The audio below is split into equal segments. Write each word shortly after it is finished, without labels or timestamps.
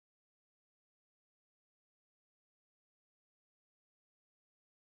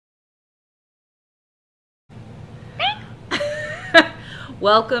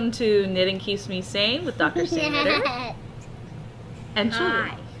Welcome to Knitting Keeps Me Sane with Dr. Sane Knitter and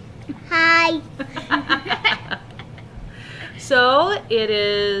children. Hi. So it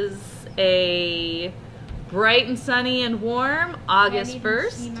is a bright and sunny and warm August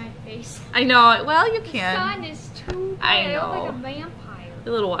 1st. See my face. I know. Well, you can. The sun is too bright. I know. I look like a vampire. A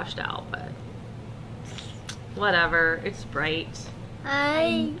little washed out, but whatever. It's bright.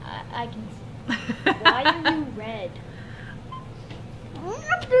 I can see. Why are you red?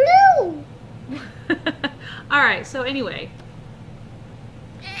 I'm blue. All right. So anyway.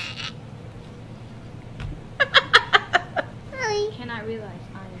 Hi. Cannot realize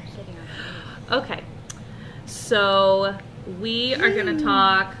I'm sitting on the Okay. So we are going to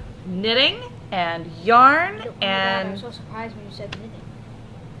talk knitting and yarn Oh my God, and I'm so surprised when you said knitting.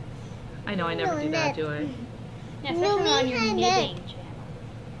 I know I never do that, do I? Yeah, especially on your knitting channel.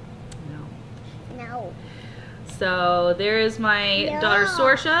 No. No. So there is my daughter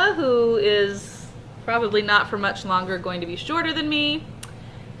Sorsha, who is probably not for much longer going to be shorter than me.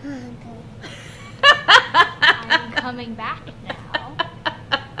 I'm coming back now.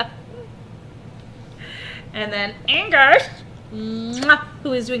 And then Angus,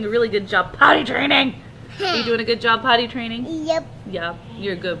 who is doing a really good job potty training. Are you doing a good job potty training? Yep. Yep,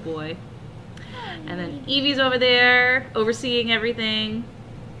 you're a good boy. And then Evie's over there overseeing everything.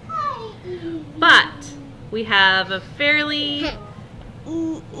 But we have a fairly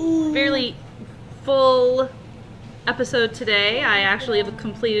full episode today. I actually have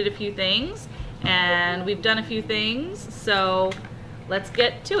completed a few things and we've done a few things, so let's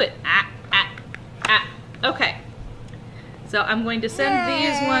get to it. Okay, so I'm going to send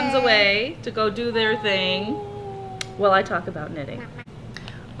these ones away to go do their thing while I talk about knitting.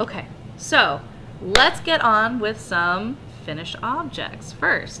 Okay, so let's get on with some finished objects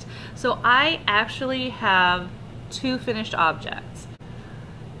first. So I actually have two finished objects.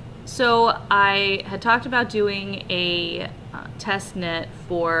 So I had talked about doing a test knit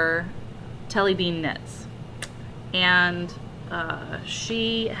for Tellybean knits, and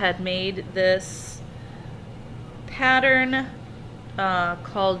she had made this pattern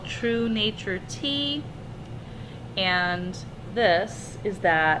called True Nature Tee, and this is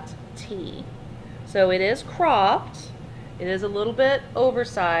that tee. So it is cropped. It is a little bit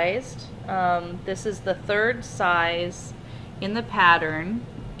oversized. This is the third size in the pattern,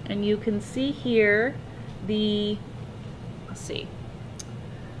 and you can see here the, let's see,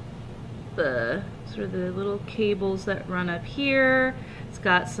 the sort of the little cables that run up here. It's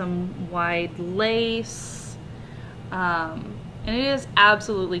got some wide lace, and it is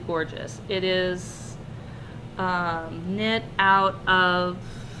absolutely gorgeous. It is knit out of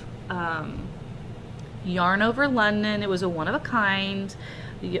yarn over London. It was a one-of-a-kind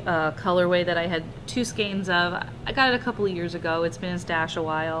colorway that I had 2 skeins of. I got it a couple of years ago. It's been in stash a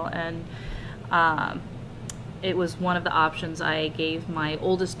while, and it was one of the options I gave my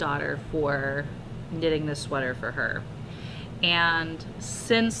oldest daughter for knitting this sweater for her. And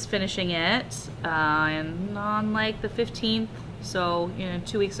since finishing it, and on like the 15th, so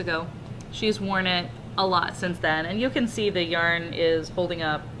 2 weeks ago, she's worn it a lot since then, and you can see the yarn is holding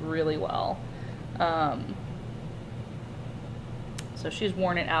up really well. So she's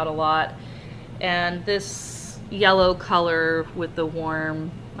worn it out a lot, and this yellow color with the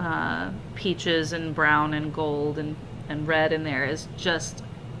warm peaches and brown and gold and red in there is just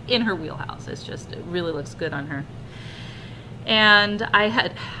in her wheelhouse. It really looks good on her. And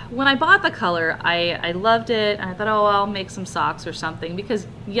when I bought the color, I loved it, and I thought, oh, I'll make some socks or something, because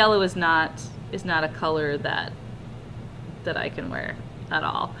yellow is not a color that I can wear at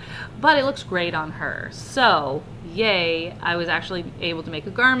all, but it looks great on her. So yay, I was actually able to make a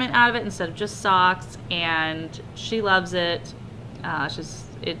garment out of it instead of just socks, and she loves it.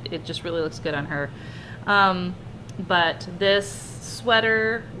 It just really looks good on her. But this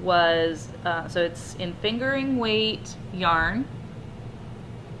sweater was so it's in fingering weight yarn,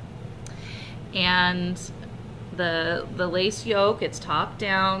 and the lace yoke, it's top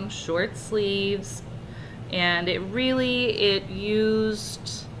down, short sleeves, and it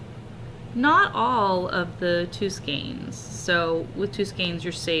used not all of the 2 skeins. So with 2 skeins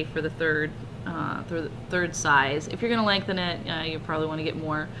you're safe for the third size. If you're going to lengthen it, you probably want to get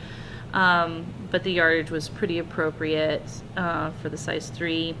more, but the yardage was pretty appropriate for the size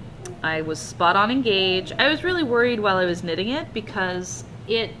 3. I was spot on in gauge. I was really worried while I was knitting it, because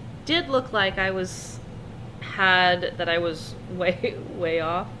it did look like I was way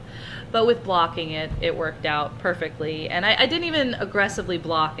off, but with blocking it worked out perfectly. And I didn't even aggressively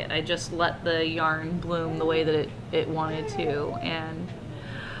block it. I just let the yarn bloom the way that it wanted to, and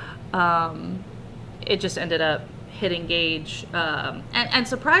it just ended up hitting gauge, and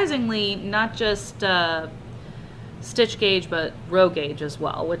surprisingly not just stitch gauge but row gauge as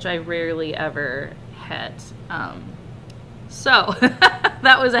well, which I rarely ever hit. So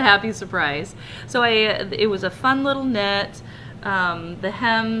that was a happy surprise. So it was a fun little knit. The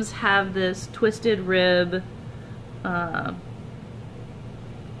hems have this twisted rib,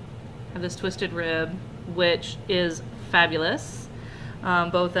 which is fabulous.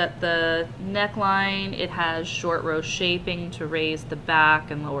 Both at the neckline, it has short row shaping to raise the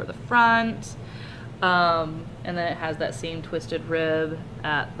back and lower the front. And then it has that same twisted rib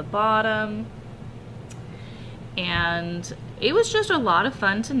at the bottom. And it was just a lot of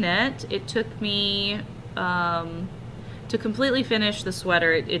fun to knit. It took me, to completely finish the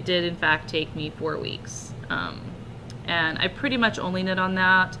sweater, it did in fact take me 4 weeks. And I pretty much only knit on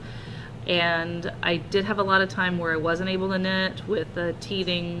that. And I did have a lot of time where I wasn't able to knit with a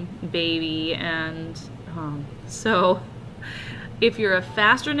teething baby, and so if you're a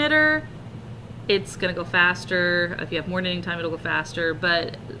faster knitter, it's gonna go faster. If you have more knitting time, it'll go faster.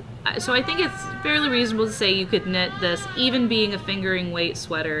 But so I think it's fairly reasonable to say you could knit this, even being a fingering weight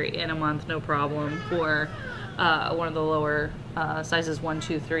sweater, in a month, no problem, for one of the lower sizes, 1,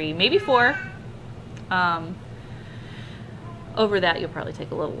 2, 3, maybe 4. Over that, you'll probably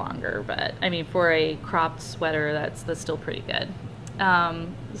take a little longer, but I mean, for a cropped sweater, that's still pretty good.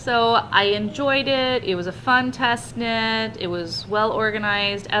 So I enjoyed it. It was a fun test knit. It was well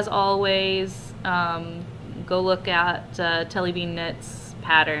organized, as always. Go look at Tellybean Knits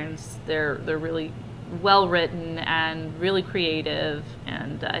patterns. They're really well written and really creative,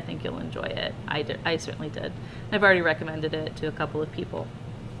 and I think you'll enjoy it. I certainly did. I've already recommended it to a couple of people.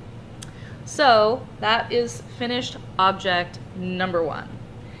 So that is finished object number 1.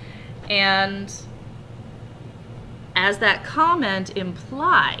 And as that comment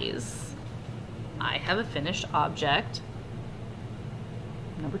implies, I have a finished object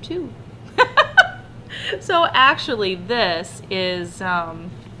number 2. So actually this is a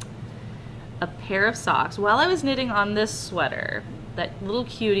pair of socks. While I was knitting on this sweater, that little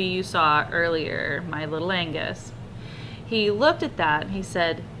cutie you saw earlier, my little Angus, he looked at that and he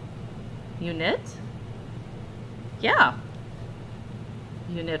said, "You knit?" "Yeah."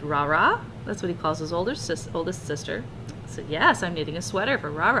 "You knit Rara?" That's what he calls his oldest sister. I said, "Yes, I'm knitting a sweater for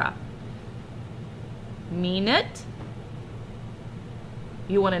Rara." "Me knit?"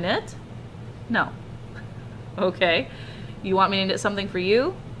 "You want to knit?" "No." "Okay. You want me to knit something for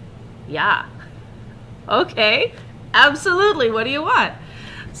you?" "Yeah." "Okay, absolutely. What do you want?"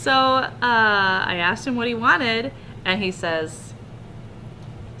 So I asked him what he wanted, and he says,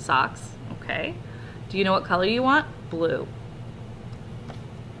 "Socks." "Okay. Do you know what color you want?" "Blue."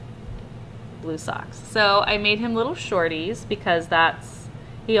 Blue socks. So I made him little shorties, because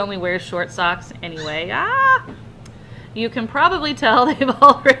he only wears short socks anyway. You can probably tell they've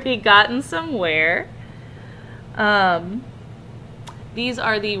already gotten some wear. These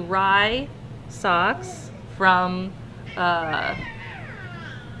are the Rye Socks from I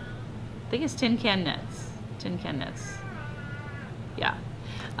think it's tincanknits. Yeah.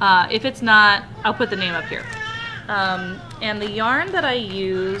 If it's not, I'll put the name up here. And the yarn that I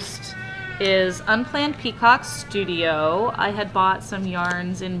used is Unplanned Peacock Studio. I had bought some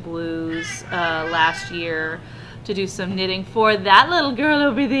yarns in blues last year to do some knitting for that little girl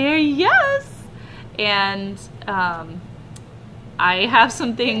over there. Yes! And I have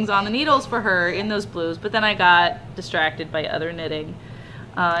some things on the needles for her in those blues, but then I got distracted by other knitting.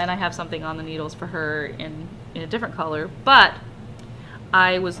 And I have something on the needles for her in a different color. But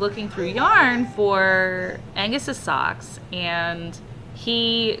I was looking through yarn for Angus's socks, and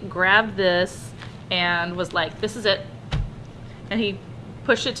he grabbed this and was like, "This is it." And he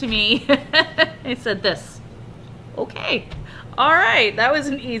pushed it to me. He said, "This." Okay. All right. That was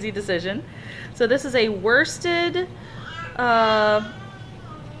an easy decision. So this is a worsted,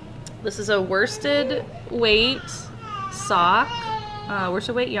 worsted weight sock,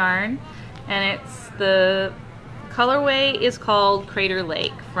 worsted weight yarn, and the colorway is called Crater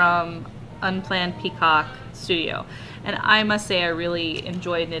Lake from Unplanned Peacock Studio. And I must say I really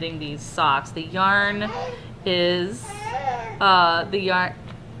enjoyed knitting these socks. The yarn is,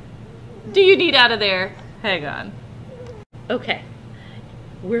 do you need out of there? Hang on. Okay,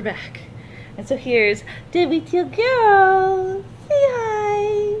 we're back. And so here's the little girl. Say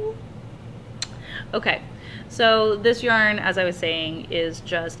hi. Okay, so this yarn, as I was saying, is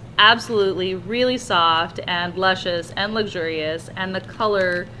just absolutely really soft and luscious and luxurious, and the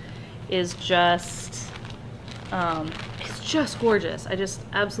color is just, it's just gorgeous. I just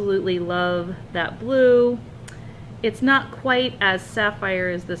absolutely love that blue. It's not quite as sapphire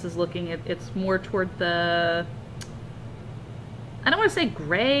as this is looking. It's more toward the I don't want to say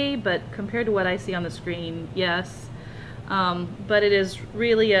gray, but compared to what I see on the screen, yes. But it is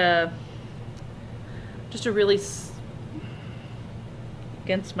really just a really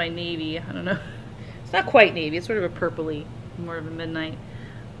against my navy. I don't know. It's not quite navy. It's sort of a purpley, more of a midnight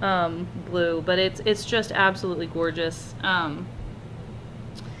blue, but it's just absolutely gorgeous.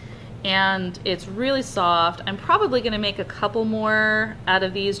 And it's really soft. I'm probably going to make a couple more out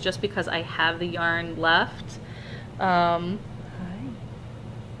of these just because I have the yarn left.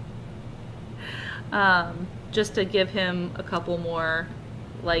 Just to give him a couple more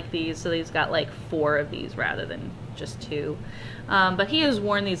like these, so he's got like 4 of these rather than just 2. But he has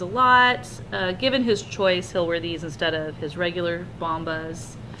worn these a lot. Given his choice, he'll wear these instead of his regular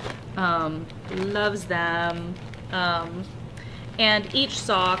bombas. Loves them. And each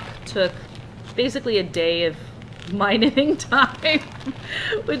sock took basically a day of my knitting time,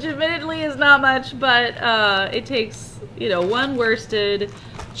 which admittedly is not much, but it takes, you know, one worsted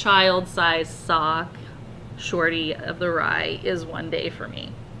child-sized sock, shorty of the Rye, is 1 day for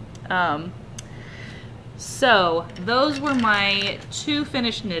me. So those were my 2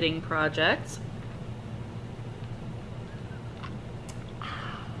 finished knitting projects.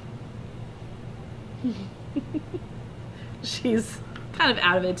 She's kind of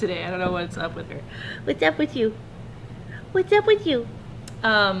out of it today. I don't know what's up with her. What's up with you? What's up with you?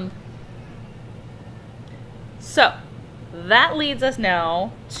 So that leads us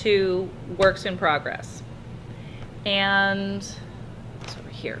now to works in progress. And it's over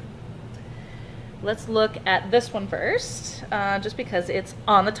here. Let's look at this one first, just because it's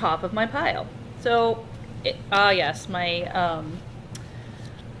on the top of my pile. So, yes, my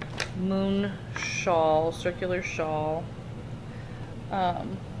moon shawl, circular shawl.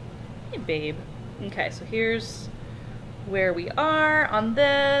 Hey babe. Okay, so here's where we are on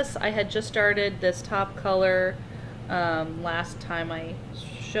this. I had just started this top color last time I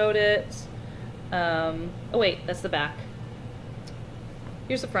showed it. Oh wait, that's the back.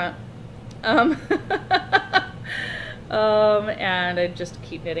 Here's the front. And I just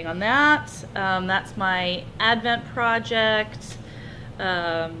keep knitting on that. That's my Advent project.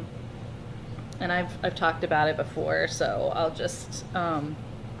 And I've talked about it before, so I'll just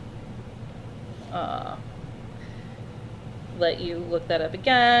let you look that up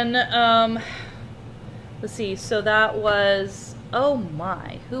again. Let's see, so that was, oh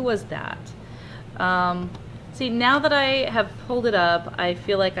my, who was that? See, now that I have pulled it up, I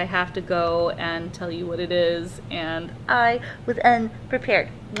feel like I have to go and tell you what it is, and I was unprepared.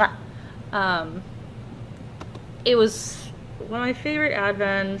 It was one of my favorite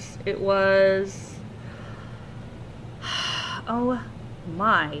Advents. It was, oh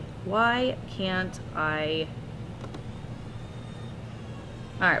my, why can't I?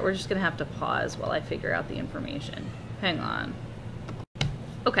 Alright, we're just gonna have to pause while I figure out the information. Hang on.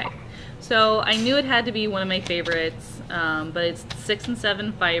 Okay, so I knew it had to be one of my favorites, but it's 6 and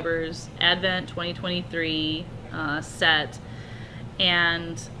 7 fibers, Advent 2023 set.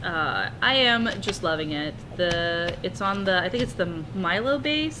 And I am just loving it. It's on the, I think it's the Milo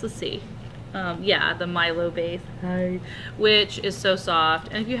base. Let's see. Yeah, the Milo base. Hi. Which is so soft.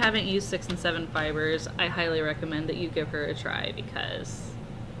 And if you haven't used 6 and 7 fibers, I highly recommend that you give her a try because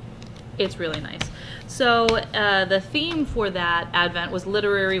it's really nice. So the theme for that Advent was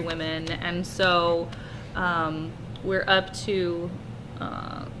literary women, and so we're up to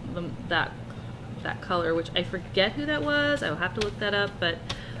that color, which I forget who that was. I'll have to look that up, but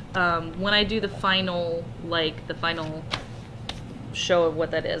when I do the final, final show of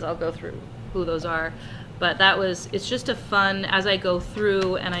what that is, I'll go through who those are. But that was, it's just a fun, as I go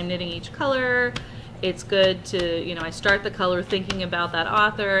through and I'm knitting each color, it's good to, you know, I start the color thinking about that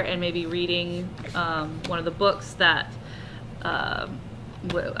author and maybe reading one of the books that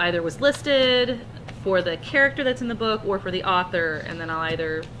either was listed for the character that's in the book or for the author, and then I'll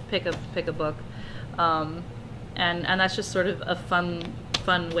either pick a book. And that's just sort of a fun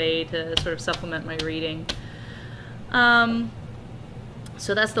way to sort of supplement my reading.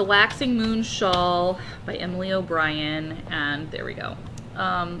 So that's the Waxing Moon Shawl by Emily O'Brien, and there we go.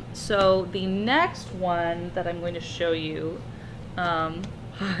 So the next one that I'm going to show you,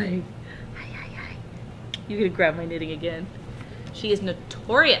 hi. You can grab my knitting again. She is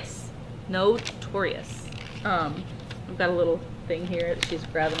notorious. I've got a little thing here that she's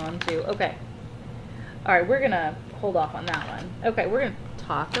grabbing onto. Okay. All right, we're gonna hold off on that one. Okay, we're gonna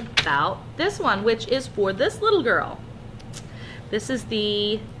talk about this one, which is for this little girl. This is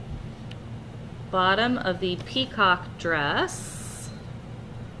the bottom of the peacock dress.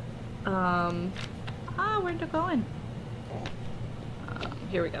 Where'd it going?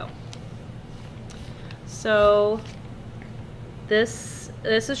 Here we go. So this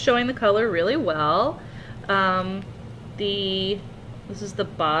is showing the color really well. This is the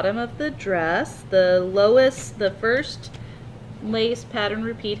bottom of the dress. The first lace pattern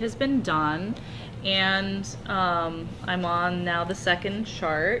repeat has been done, and I'm on now the second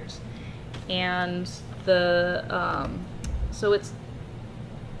chart, and so it's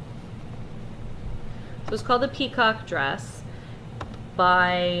called the Peacock Dress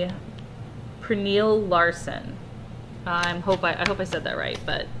by Pernille Larson. I hope I said that right,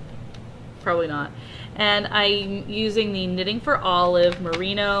 but probably not. And I'm using the Knitting for Olive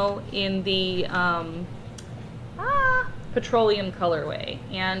merino in the Petroleum colorway,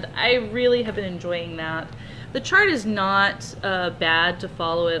 and I really have been enjoying that. The chart is not bad to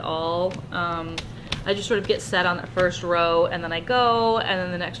follow at all. I just sort of get set on that first row, and then I go, and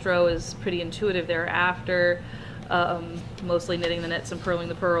then the next row is pretty intuitive thereafter. Mostly knitting the knits and purling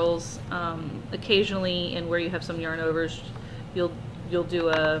the purls. Occasionally, in where you have some yarn overs, you'll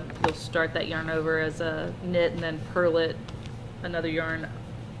start that yarn over as a knit and then purl it another yarn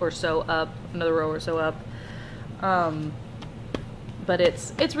or so up, another row or so up. But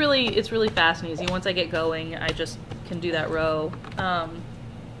it's really fast and easy. Once I get going, I just can do that row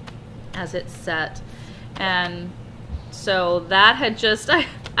as it's set. And so that had just I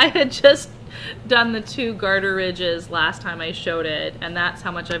had just done the 2 garter ridges last time I showed it, and that's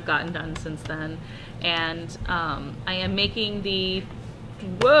how much I've gotten done since then. And I am making the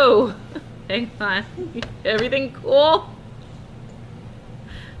whoa, hang on, everything cool?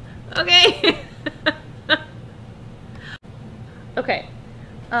 Okay. Okay,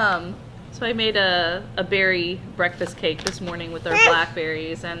 so I made a berry breakfast cake this morning with our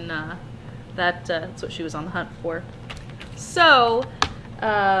blackberries, and that's what she was on the hunt for. So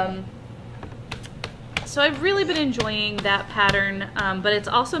I've really been enjoying that pattern, but it's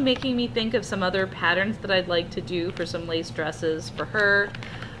also making me think of some other patterns that I'd like to do for some lace dresses for her.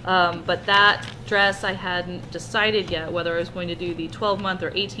 But that dress, I hadn't decided yet whether I was going to do the 12-month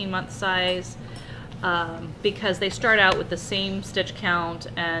or 18-month size, because they start out with the same stitch count,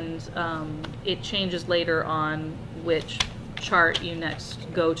 and it changes later on which chart you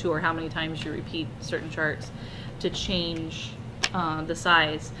next go to or how many times you repeat certain charts to change the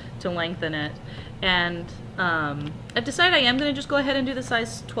size to lengthen it. And I've decided I am going to just go ahead and do the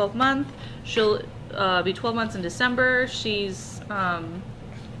size 12 month. She'll be 12 months in December. She's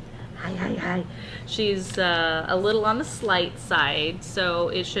she's a little on the slight side, so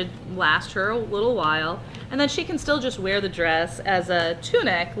it should last her a little while, and then she can still just wear the dress as a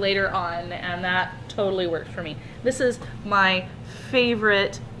tunic later on, and that totally works for me. This is my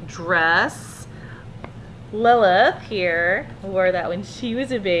favorite dress. Lilith here wore that when she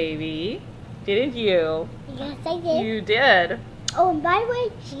was a baby. Didn't you? Yes, I did. You did. Oh, and by the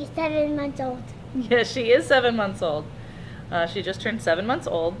way, she's 7 months old. Yes, she is 7 months old. She just turned 7 months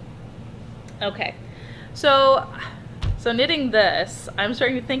old. Okay, so knitting this, I'm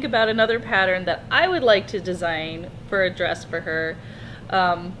starting to think about another pattern that I would like to design for a dress for her,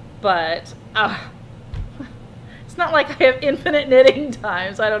 but it's not like I have infinite knitting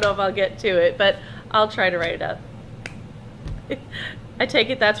time, so I don't know if I'll get to it, but I'll try to write it up. I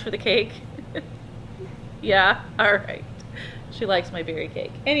take it that's for the cake? Yeah, all right. She likes my berry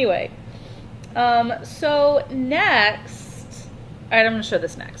cake. Anyway, so next, all right, I'm gonna show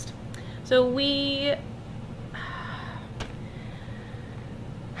this next. So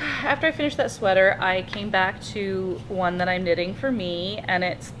after I finished that sweater, I came back to one that I'm knitting for me, and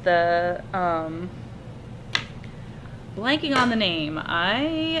it's the, blanking on the name.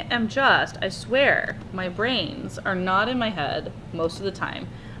 I swear, my brains are not in my head most of the time.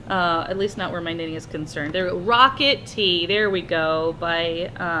 At least not where my knitting is concerned. There, Rocket Tea, there we go,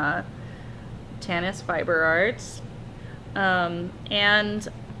 by Tanis Fiber Arts. And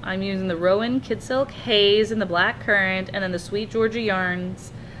I'm using the Rowan Kidsilk Haze in the Black Currant, and then the Sweet Georgia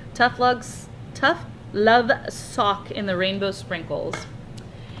Yarns Tough Love Sock in the Rainbow Sprinkles.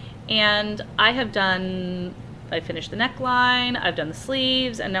 And I finished the neckline, I've done the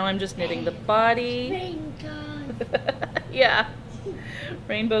sleeves, and now I'm just knitting the body. Yeah,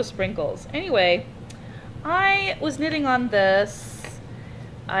 Rainbow Sprinkles. Anyway, I was knitting on this.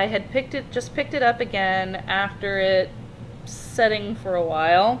 I had just picked it up again after it setting for a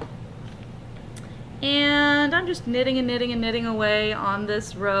while, and I'm just knitting and knitting and knitting away on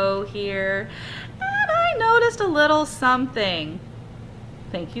this row here, and I noticed a little something.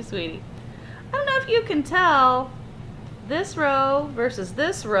 Thank you, sweetie. I don't know if you can tell, this row versus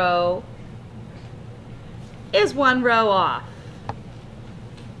this row is 1 row off.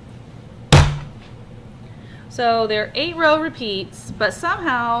 So they're 8 row repeats, but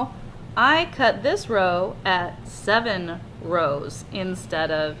somehow I cut this row at 7 rows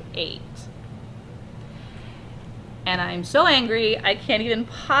instead of 8. And I'm so angry, I can't even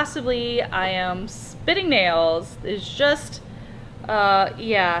possibly, I am spitting nails. It's just,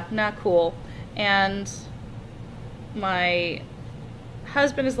 yeah, not cool. And my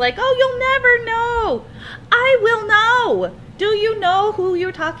husband is like, oh, you'll never know. I will know. Do you know who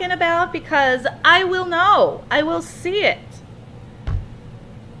you're talking about? Because I will know. I will see it.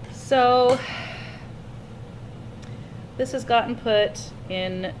 So this has gotten put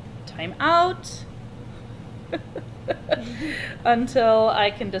in timeout until I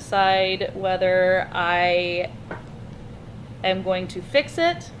can decide whether I am going to fix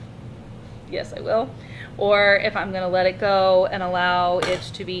it. Yes, I will. Or if I'm going to let it go and allow it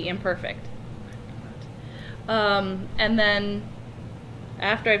to be imperfect. And then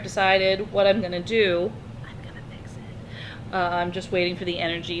after I've decided what I'm going to do, I'm going to fix it. I'm just waiting for the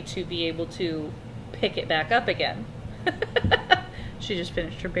energy to be able to pick it back up again. She just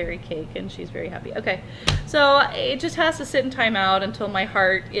finished her berry cake and she's very happy. Okay, so it just has to sit in timeout until my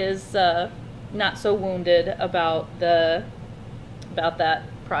heart is not so wounded about that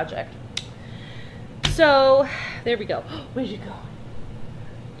project. So there we go. Where'd you go?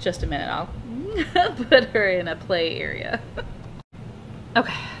 Just a minute, I'll put her in a play area.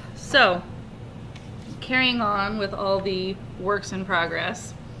 Okay, so carrying on with all the works in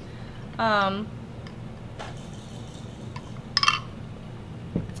progress. The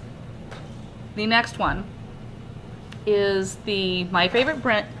next one is My Favorite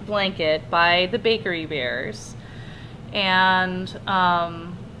Blanket by the Bakery Bears. And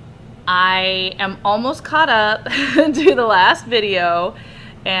I am almost caught up to the last video,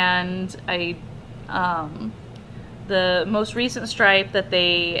 and the most recent stripe that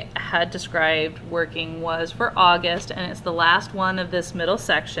they had described working was for August, and it's the last one of this middle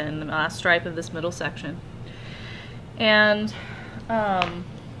section, the last stripe of this middle section. And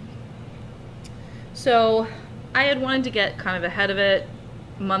so I had wanted to get kind of ahead of it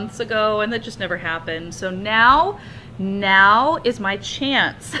months ago, and that just never happened. So now is my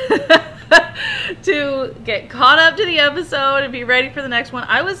chance to get caught up to the episode and be ready for the next one.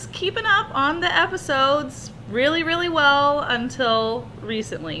 I was keeping up on the episodes really, really well until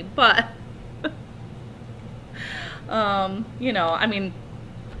recently, but you know, I mean,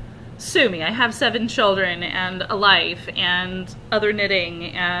 sue me. I have 7 children and a life and other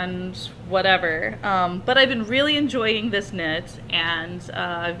knitting and whatever. But I've been really enjoying this knit, and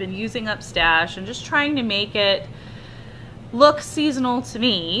I've been using up stash and just trying to make it look seasonal to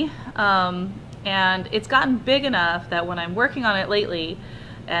me. And it's gotten big enough that when I'm working on it lately,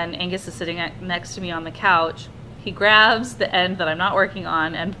 and Angus is sitting next to me on the couch, he grabs the end that I'm not working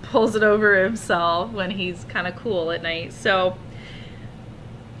on and pulls it over himself when he's kind of cool at night. So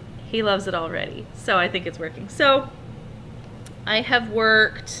he loves it already. So I think it's working. So I have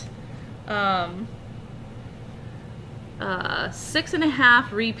worked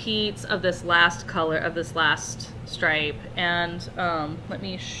 6.5 repeats of this last color, of this last stripe. And let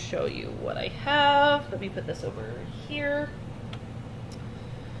me show you what I have. Let me put this over here.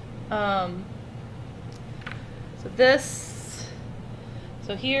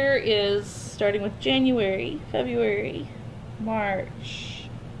 So here is starting with January, February, March,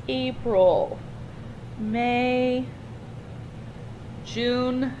 April, May,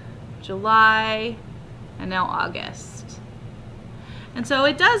 June, July, and now August. And so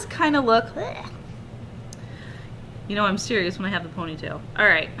it does kind of look, you know, I'm serious when I have the ponytail. All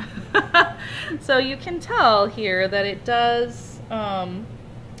right. So you can tell here that it does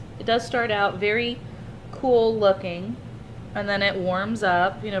start out very cool looking, and then it warms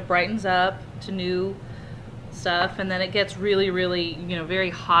up, you know, brightens up to new stuff, and then it gets really, really, you know, very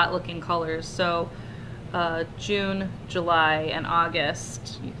hot looking colors. So June, July, and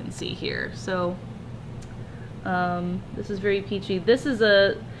August, you can see here. So this is very peachy. This is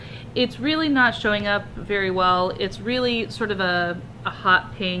it's really not showing up very well. It's really sort of a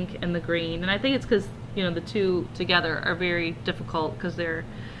hot pink and the green, and I think it's because, you know, the two together are very difficult because they're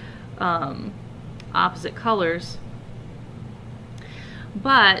opposite colors.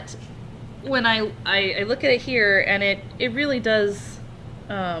 But when I look at it here, and it really does,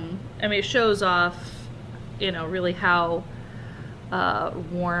 I mean, it shows off, you know, really how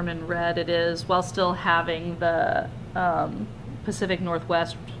warm and red it is, while still having the Pacific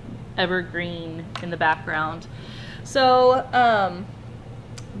Northwest evergreen in the background. So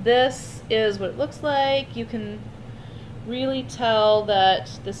this is what it looks like. You can really tell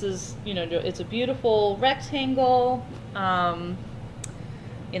that this is, you know, it's a beautiful rectangle,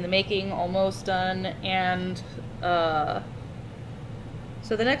 in the making, almost done. And so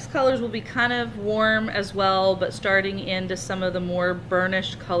So the next colors will be kind of warm as well, but starting into some of the more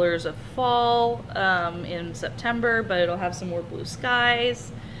burnished colors of fall in September, but it'll have some more blue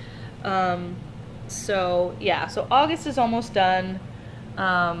skies. So yeah, so August is almost done.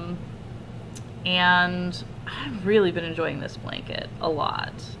 And I've really been enjoying this blanket a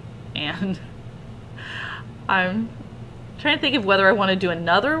lot. And I'm trying to think of whether I want to do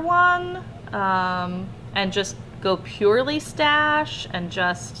another one and just go purely stash and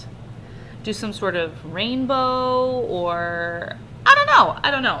just do some sort of rainbow, or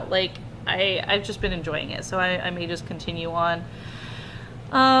I don't know. Like I've just been enjoying it, so I may just continue on.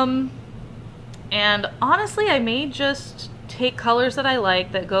 And honestly, I may just take colors that I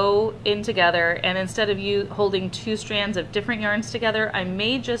like that go in together, and instead of you holding 2 strands of different yarns together, I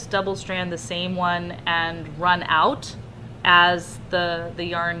may just double strand the same one and run out as the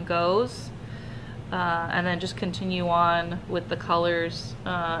yarn goes, and then just continue on with the colors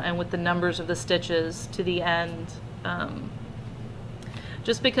and with the numbers of the stitches to the end,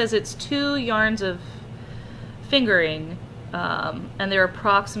 just because it's 2 yarns of fingering, and they're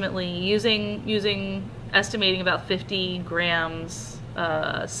approximately estimating about 50 grams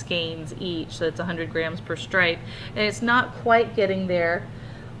skeins each, so it's 100 grams per stripe, and it's not quite getting there.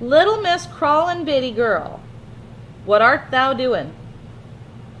 Little Miss Crawlin' Bitty Girl, what art thou doing?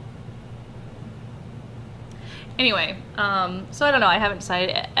 Anyway, so I don't know, I haven't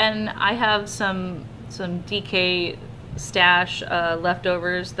decided, and I have some DK stash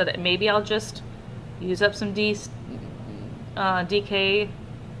leftovers that maybe I'll just use up some DK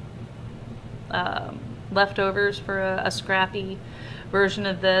leftovers for a scrappy version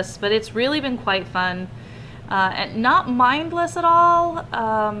of this, but it's really been quite fun, and not mindless at all,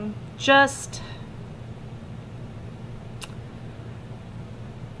 just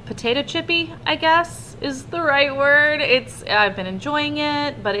potato chippy, I guess is the right word. I've been enjoying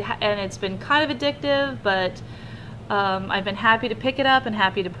it, but it's been kind of addictive, but I've been happy to pick it up and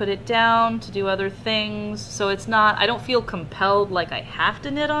happy to put it down to do other things, so it's not, I don't feel compelled like I have to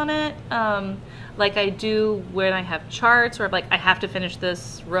knit on it, like I do when I have charts, or like I have to finish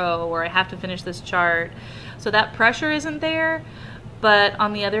this row or I have to finish this chart, so that pressure isn't there. But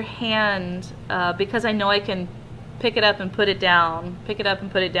on the other hand, because I know I can pick it up and put it down,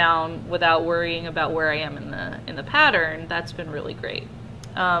 without worrying about where I am in the pattern, that's been really great.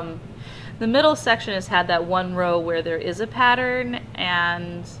 The middle section has had that one row where there is a pattern,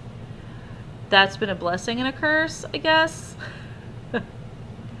 and that's been a blessing and a curse, I guess.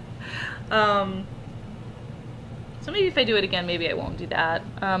 So maybe if I do it again, maybe I won't do that.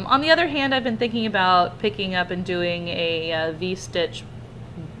 On the other hand, I've been thinking about picking up and doing a V-stitch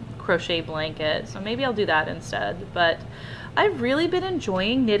crochet blanket, so maybe I'll do that instead. But I've really been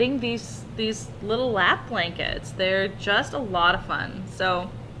enjoying knitting these little lap blankets. They're just a lot of fun. So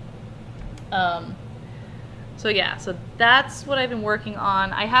yeah, so that's what I've been working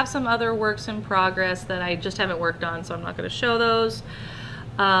on. I have some other works in progress that I just haven't worked on, so I'm not going to show those.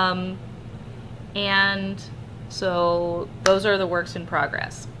 And so those are the works in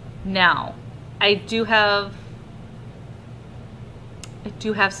progress. Now, I do have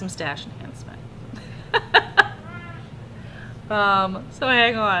some stash enhancement. So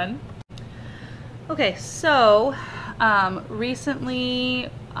hang on. Okay, so recently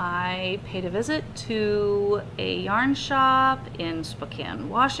I paid a visit to a yarn shop in Spokane,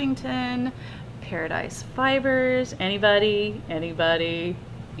 Washington, Paradise Fibers. Anybody?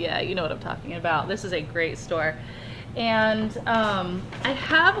 Yeah, you know what I'm talking about. This is a great store. And I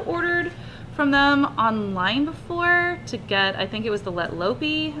have ordered from them online before to get, I think it was the Let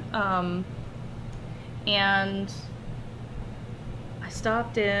Lopi, and I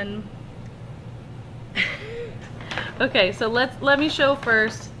stopped in. Okay, so let me show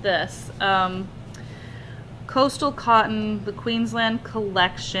first this. Coastal Cotton, the Queensland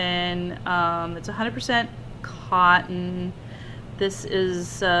collection. It's 100% cotton. This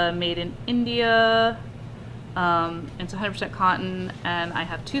is made in India. It's 100% cotton, and I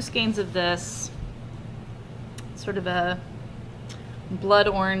have 2 skeins of this. Sort of a blood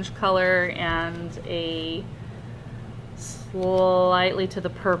orange color and a slightly to the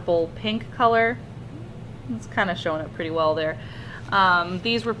purple pink color. It's kind of showing up pretty well there.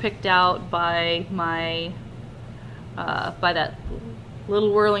 These were picked out by my by that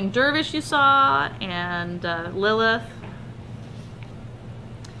little whirling dervish you saw, and Lilith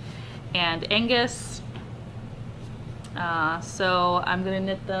and Angus. So I'm gonna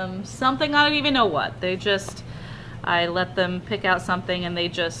knit them something, I don't even know what. I let them pick out something, and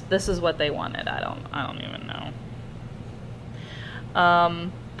this is what they wanted. I don't even know.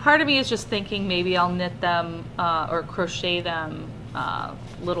 Part of me is just thinking maybe I'll knit them or crochet them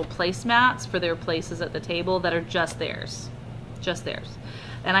little placemats for their places at the table that are just theirs. Just theirs.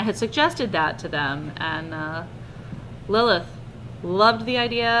 And I had suggested that to them, and Lilith loved the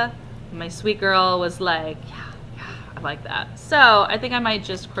idea. My sweet girl was like, yeah, I like that. So I think I might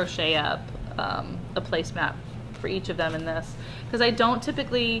just crochet up a placemat for each of them in this, because I don't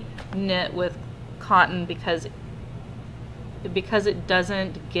typically knit with cotton because it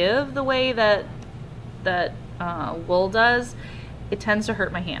doesn't give the way that wool does. It tends to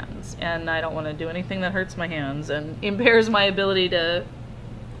hurt my hands, and I don't want to do anything that hurts my hands and impairs my ability to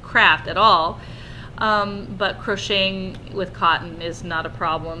craft at all. But crocheting with cotton is not a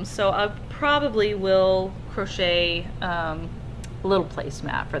problem, so I probably will crochet a little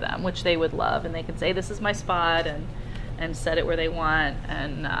placemat for them, which they would love, and they can say this is my spot and set it where they want,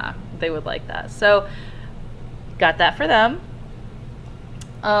 and they would like that. So got that for them.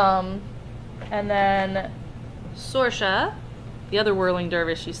 And then Sorsha, the other whirling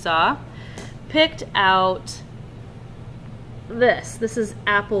dervish you saw, picked out this. This is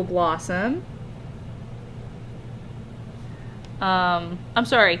Apple Blossom. I'm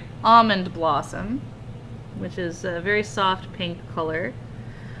sorry, Almond Blossom, which is a very soft pink color.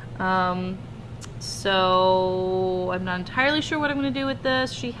 So I'm not entirely sure what I'm going to do with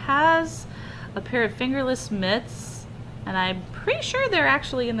this. She has a pair of fingerless mitts, and I'm pretty sure they're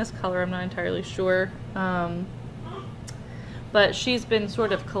actually in this color. I'm not entirely sure. But she's been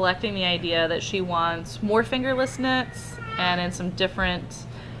sort of collecting the idea that she wants more fingerless knits and in some different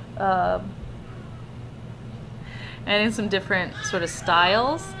sort of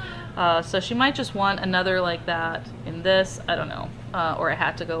styles. So she might just want another like that in this. I don't know. Or a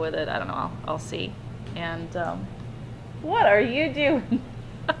hat to go with it. I don't know. I'll see. And what are you doing?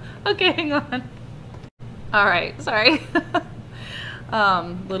 Okay, hang on. All right, sorry.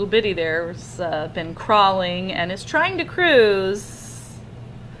 Little bitty there's been crawling and is trying to cruise.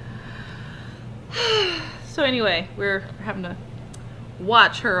 So anyway, we're having to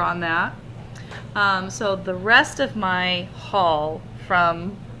watch her on that. So the rest of my haul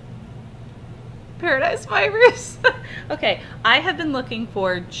from Paradise Fibers. Okay, I have been looking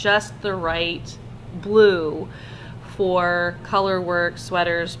for just the right blue for color work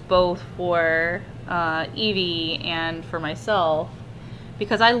sweaters, both for Evie and for myself,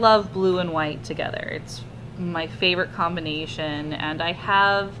 because I love blue and white together. It's my favorite combination, and I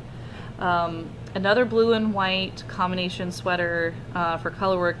have another blue and white combination sweater for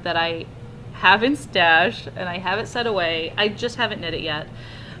color work that I have in stash, and I have it set away. I just haven't knit it yet,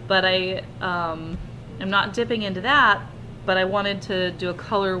 but I am not dipping into that, but I wanted to do a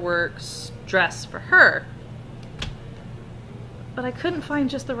color works dress for her, but I couldn't find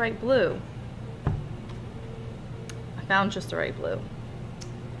just the right blue. I found just the right blue,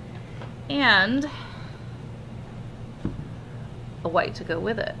 and a white to go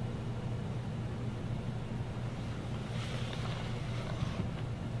with it.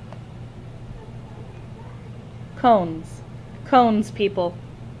 Cones. Cones, people.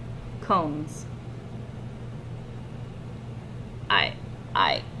 Cones.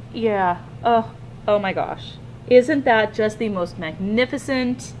 Yeah. Oh my gosh. Isn't that just the most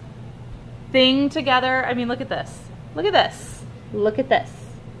magnificent thing together? I mean, look at this. Look at this. Look at this.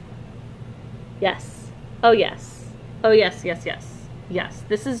 Yes. Oh yes. Oh yes, yes, yes. Yes.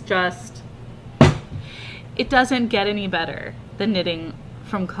 This is just... It doesn't get any better than knitting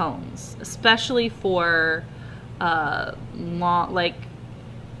from cones, especially for like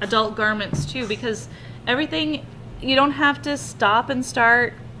adult garments too, because everything, you don't have to stop and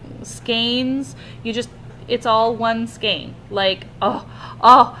start skeins. You just, it's all one skein. Like, oh,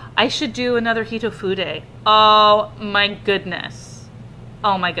 I should do another Hitofude. Oh my goodness.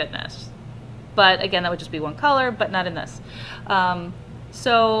 Oh my goodness. But again, that would just be one color, but not in this.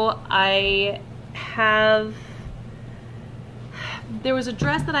 So I have, there was a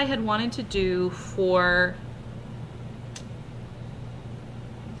dress that I had wanted to do for,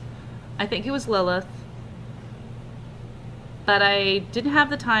 I think it was Lilith, but I didn't have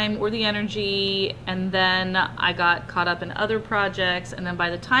the time or the energy, and then I got caught up in other projects, and then by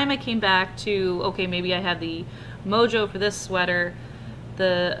the time I came back to, okay, maybe I have the mojo for this sweater,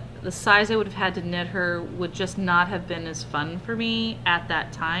 the size I would have had to knit her would just not have been as fun for me at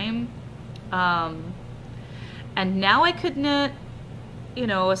that time. And now I could knit, you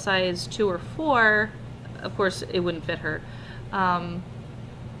know, a size 2 or 4. Of course, it wouldn't fit her.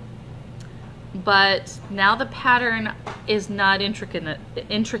 But now the pattern is not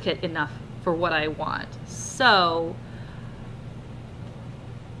intricate enough for what I want. So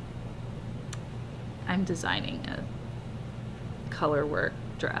I'm designing a color work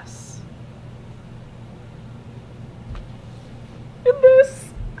dress.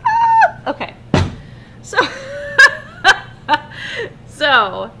 Okay. So,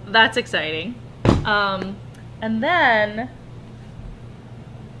 so that's exciting. And then,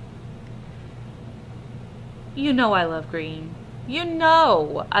 you know I love green. You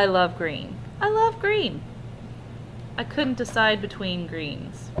know I love green. I love green. I couldn't decide between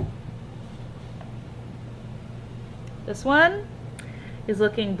greens. This one is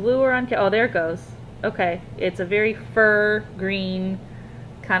looking bluer on camera. Oh, there it goes. Okay, it's a very fur green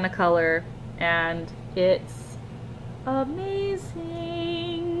kind of color, and it's amazing.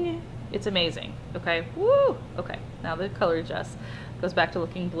 It's amazing. Okay, woo. Okay, now the color adjusts. Goes back to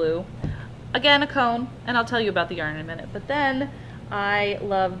looking blue. Again, a cone, and I'll tell you about the yarn in a minute. But then I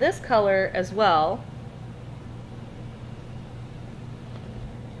love this color as well.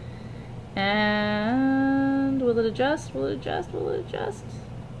 And will it adjust? Will it adjust? Will it adjust?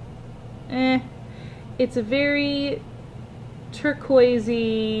 It's a very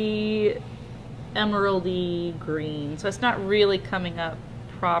turquoisey, emeraldy green, so it's not really coming up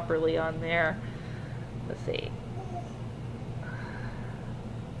properly on there. Let's see.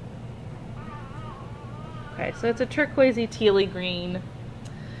 Okay, so it's a turquoisey, tealy green.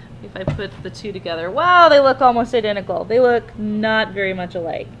 If I put the two together, wow, they look almost identical. They look not very much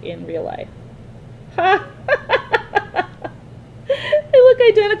alike in real life. They look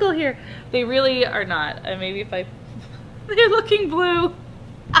identical here. They really are not. Maybe if I... They're looking blue.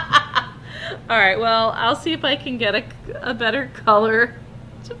 Alright, well, I'll see if I can get a better color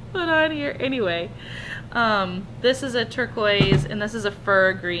to put on here. Anyway, this is a turquoise and this is a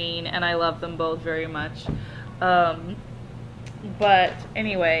fur green, and I love them both very much. But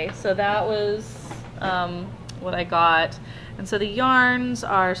anyway, so that was what I got. And so the yarns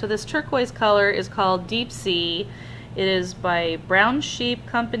are, so this turquoise color is called Deep Sea. It is by Brown Sheep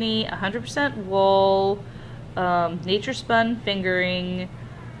Company, 100% wool, Naturespun fingering.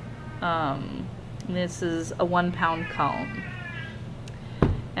 This is a 1 pound cone.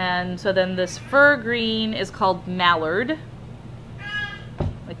 And so then this fur green is called Mallard,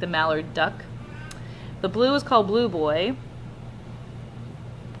 like the mallard duck. The blue is called Blue Boy.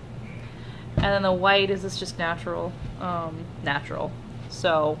 And then the white is this just natural,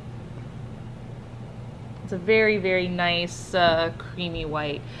 So it's a very, very nice creamy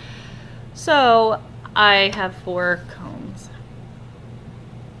white. So I have 4 cones.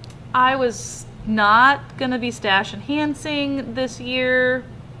 I was not gonna be stash enhancing this year,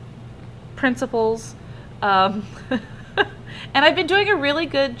 principles, and I've been doing a really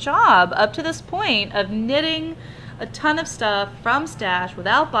good job up to this point of knitting a ton of stuff from stash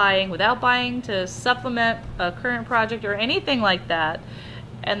without buying to supplement a current project or anything like that.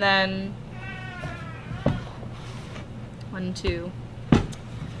 And then 1, 2,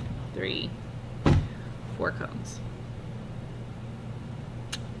 3, 4 cones.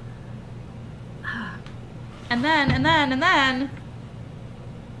 And then,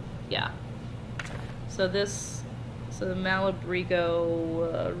 yeah. So this, so the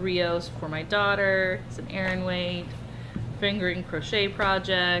Malabrigo Rios for my daughter. It's an Aran weight, fingering crochet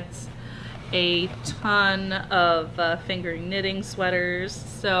projects, a ton of fingering knitting sweaters.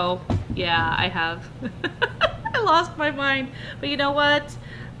 So yeah, I have. I lost my mind, but you know what?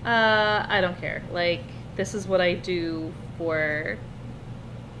 I don't care. Like, this is what I do for.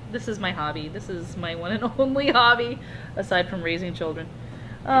 This is my hobby. This is my one and only hobby, aside from raising children.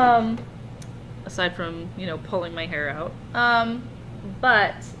 Aside from, you know, pulling my hair out.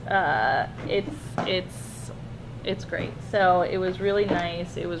 But it's great. So it was really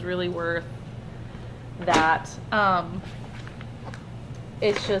nice. It was really worth that.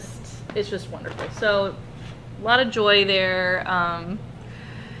 It's just wonderful. So a lot of joy there, and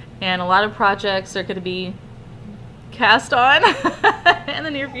a lot of projects are going to be cast on in the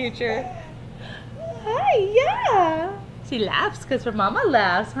near future. Hi, yeah. She laughs because her mama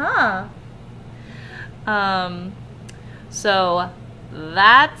laughs, huh? So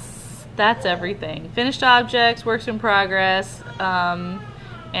that's everything. Finished objects, works in progress,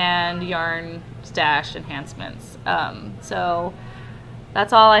 and yarn stash enhancements. So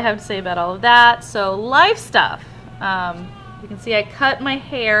that's all I have to say about all of that. So life stuff. You can see I cut my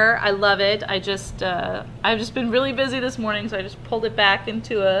hair. I love it. I've just been really busy this morning, so I just pulled it back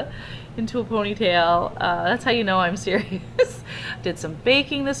into a ponytail. That's how you know I'm serious. Did some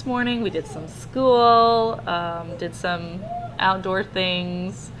baking this morning. We did some school. Did some outdoor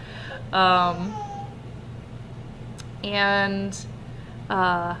things. And so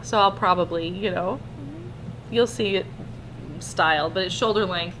I'll probably, you know, you'll see it styled, but it's shoulder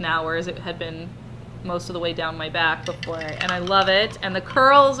length now, whereas it had been most of the way down my back before, and I love it. And the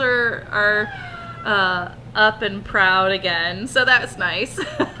curls are up and proud again, so that's nice.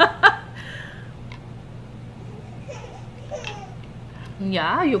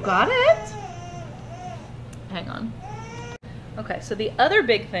 Yeah, you got it. Hang on. Okay, so the other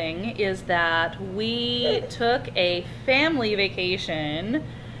big thing is that we took a family vacation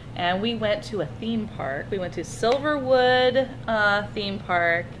and we went to a theme park. We went to Silverwood theme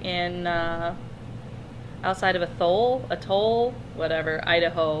park in outside of Atoll, whatever,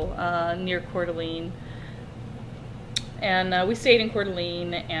 Idaho, near Coeur d'Alene. And we stayed in Coeur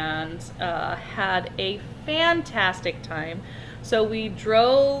d'Alene and had a fantastic time. So we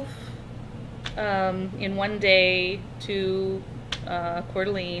drove in one day to Coeur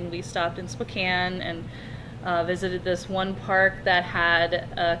d'Alene. We stopped in Spokane and visited this one park that had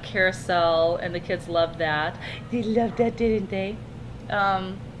a carousel, and the kids loved that. They loved that, didn't they?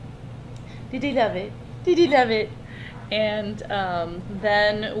 Did they love it? Did they love it? And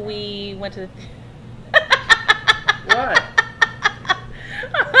then we went to What?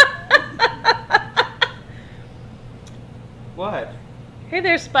 What? Hey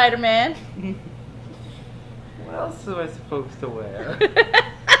there, Spider-Man. What else am I supposed to wear?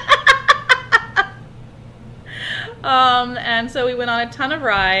 And so we went on a ton of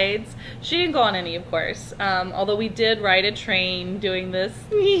rides. She didn't go on any, of course. Although we did ride a train doing this.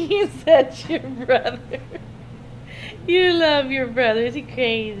 You said your brother. You love your brother. Is he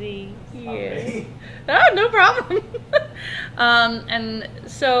crazy? Sorry. Oh, no problem. And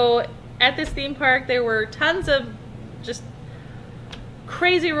so at this theme park, there were tons of just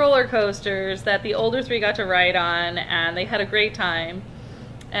crazy roller coasters that the older three got to ride on, and they had a great time.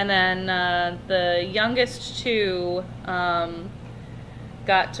 And then the youngest two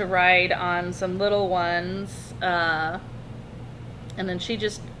got to ride on some little ones, and then she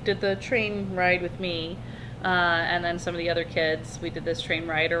just did the train ride with me. And then some of the other kids, we did this train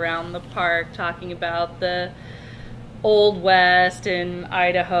ride around the park talking about the Old West in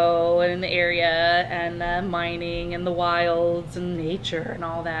Idaho and in the area, and mining and the wilds and nature and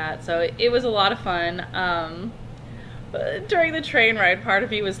all that. So it was a lot of fun. But during the train ride, part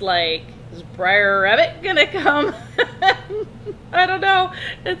of me was like, is Briar Rabbit gonna come? I don't know.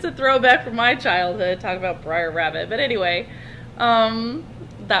 It's a throwback from my childhood, talking about Briar Rabbit. But anyway,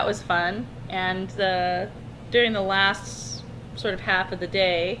 that was fun. And during the last sort of half of the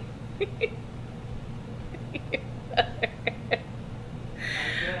day,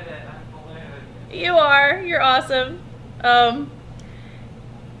 you are. You're awesome.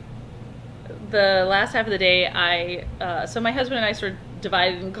 The last half of the day, so my husband and I sort of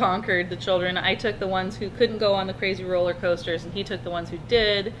divided and conquered the children. I took the ones who couldn't go on the crazy roller coasters, and he took the ones who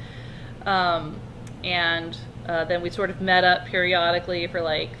did. And then we sort of met up periodically for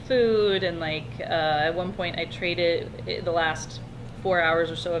like food, and like at one point I traded the last 4 hours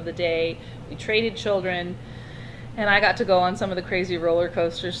or so of the day. We traded children, and I got to go on some of the crazy roller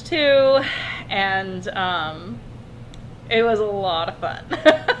coasters too, and it was a lot of fun.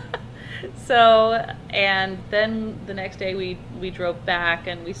 So, and then the next day we drove back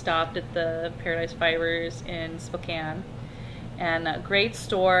and we stopped at the Paradise Fibers in Spokane, and a great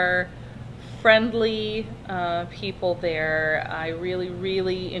store, friendly people there. I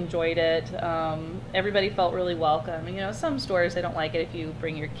really enjoyed it. Everybody felt really welcome. And, you know, some stores, they don't like it if you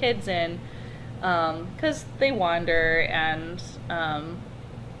bring your kids in because they wander, and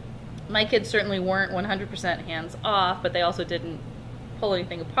my kids certainly weren't 100% hands off, but they also didn't pull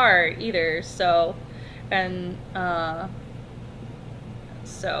anything apart either. So, and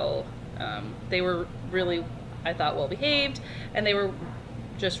they were really, I thought, well behaved, and they were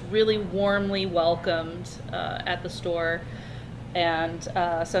just really warmly welcomed at the store. And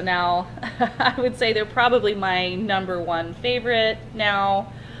so now I would say they're probably my #1 favorite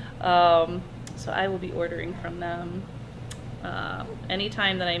now. So I will be ordering from them.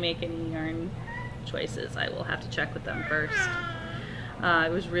 Anytime that I make any yarn choices, I will have to check with them first.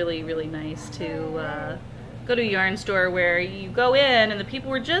 It was really nice to go to a yarn store where you go in and the people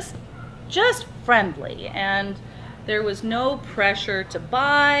were just friendly, and there was no pressure to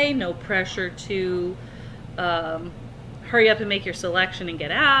buy, no pressure to hurry up and make your selection and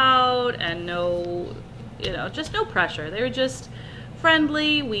get out, and no, you know, just no pressure. They were just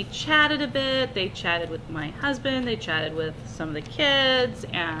friendly. We chatted a bit. They chatted with my husband. They chatted with some of the kids,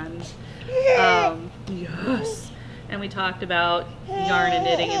 and yes. And we talked about yarn and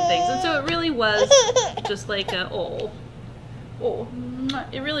knitting and things. And so it really was just like a,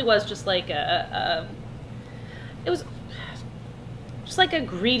 it really was just like it was just like a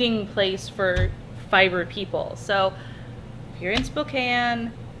greeting place for fiber people. So if you're in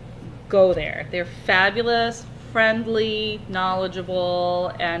Spokane, go there. They're fabulous, friendly,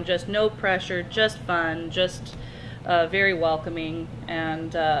 knowledgeable, and just no pressure, just fun, just very welcoming,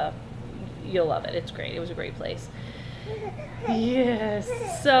 and you'll love it. It's great. It was a great place. Yes.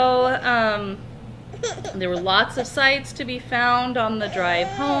 So, there were lots of sights to be found on the drive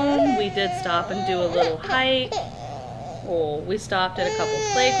home. We did stop and do a little hike. Oh, we stopped at a couple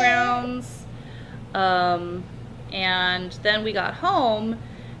playgrounds. And then we got home,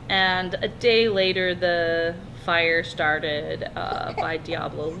 and a day later the fire started by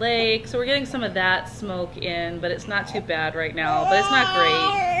Diablo Lake. So we're getting some of that smoke in, but it's not too bad right now, but it's not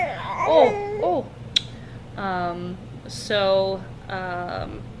great.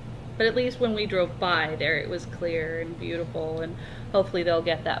 But at least when we drove by there, it was clear and beautiful, and hopefully they'll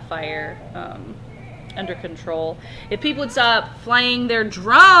get that fire under control. If people would stop flying their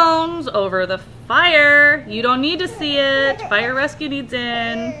drones over the fire, you don't need to see it. Fire rescue needs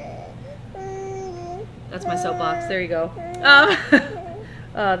in. That's my soapbox. There you go.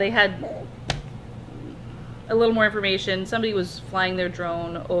 They had a little more information. Somebody was flying their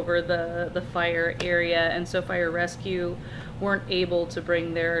drone over the fire area, and so fire rescue weren't able to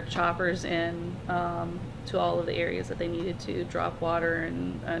bring their choppers in to all of the areas that they needed to drop water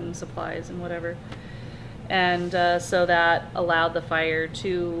and supplies and whatever. And so that allowed the fire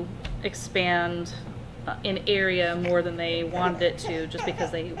to expand in area more than they wanted it to, just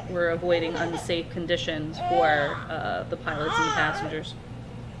because they were avoiding unsafe conditions for the pilots and the passengers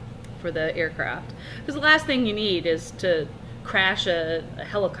for the aircraft. Because the last thing you need is to crash a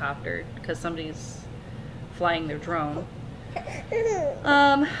helicopter because somebody's flying their drone.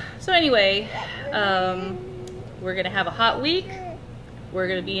 So anyway, we're gonna have a hot week. We're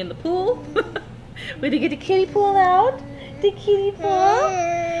gonna be in the pool. We're gonna get the kiddie pool out, the kiddie pool,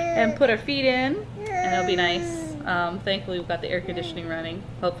 and put our feet in, and it'll be nice. Thankfully we've got the air conditioning running.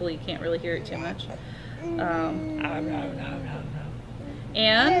 Hopefully you can't really hear it too much.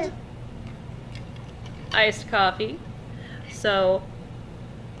 And iced coffee. So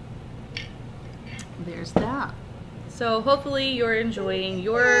there's that. So hopefully you're enjoying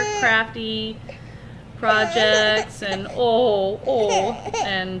your crafty projects and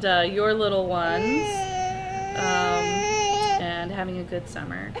your little ones, and having a good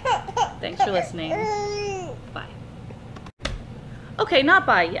summer. Thanks for listening. Bye. Okay, not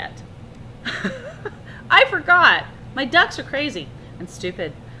bye yet. I forgot. My ducks are crazy and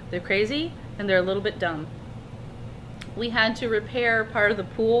stupid. They're crazy and they're a little bit dumb. We had to repair part of the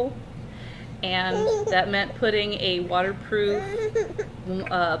pool, and that meant putting a waterproof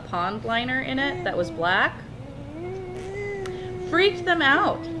pond liner in it that was black. Freaked them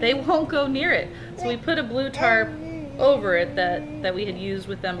out. They won't go near it. So we put a blue tarp over it that we had used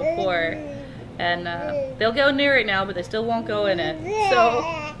with them before, and they'll go near it now, but they still won't go in it.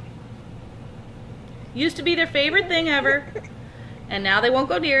 So, used to be their favorite thing ever, and now they won't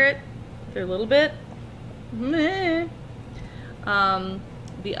go near it. They're a little bit meh.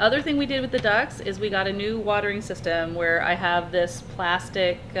 The other thing we did with the ducks is we got a new watering system where I have this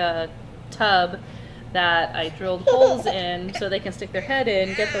plastic tub that I drilled holes in so they can stick their head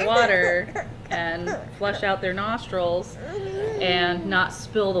in, get the water, and flush out their nostrils and not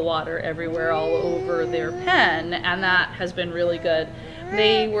spill the water everywhere all over their pen, and that has been really good.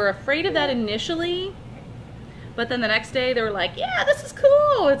 They were afraid of that initially, but then the next day they were like, yeah, this is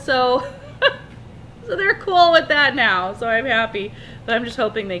cool, and so they're cool with that now, so I'm happy. But I'm just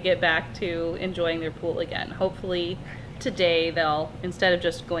hoping they get back to enjoying their pool again. Hopefully today they'll, instead of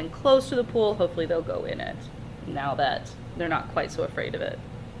just going close to the pool, hopefully they'll go in it now that they're not quite so afraid of it.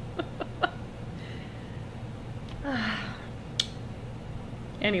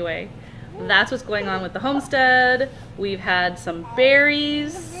 Anyway, that's what's going on with the homestead. We've had some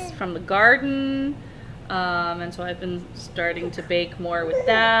berries from the garden. And so I've been starting to bake more with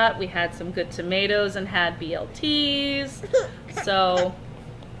that. We had some good tomatoes and had BLTs. So,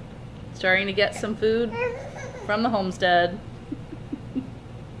 starting to get some food from the homestead.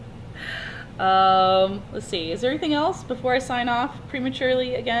 Let's see, is there anything else before I sign off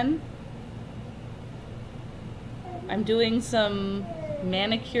prematurely again? I'm doing some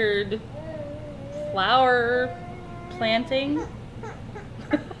manicured flower planting.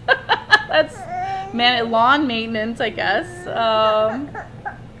 That's lawn maintenance, I guess.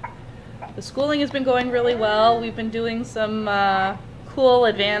 The schooling has been going really well. We've been doing some cool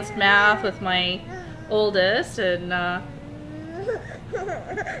advanced math with my oldest, and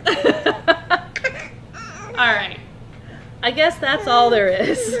alright, I guess that's all there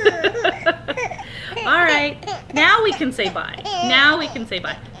is. Alright, now we can say bye. Now we can say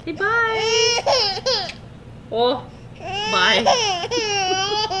bye. Say bye. Oh,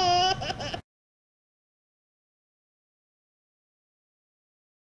 bye.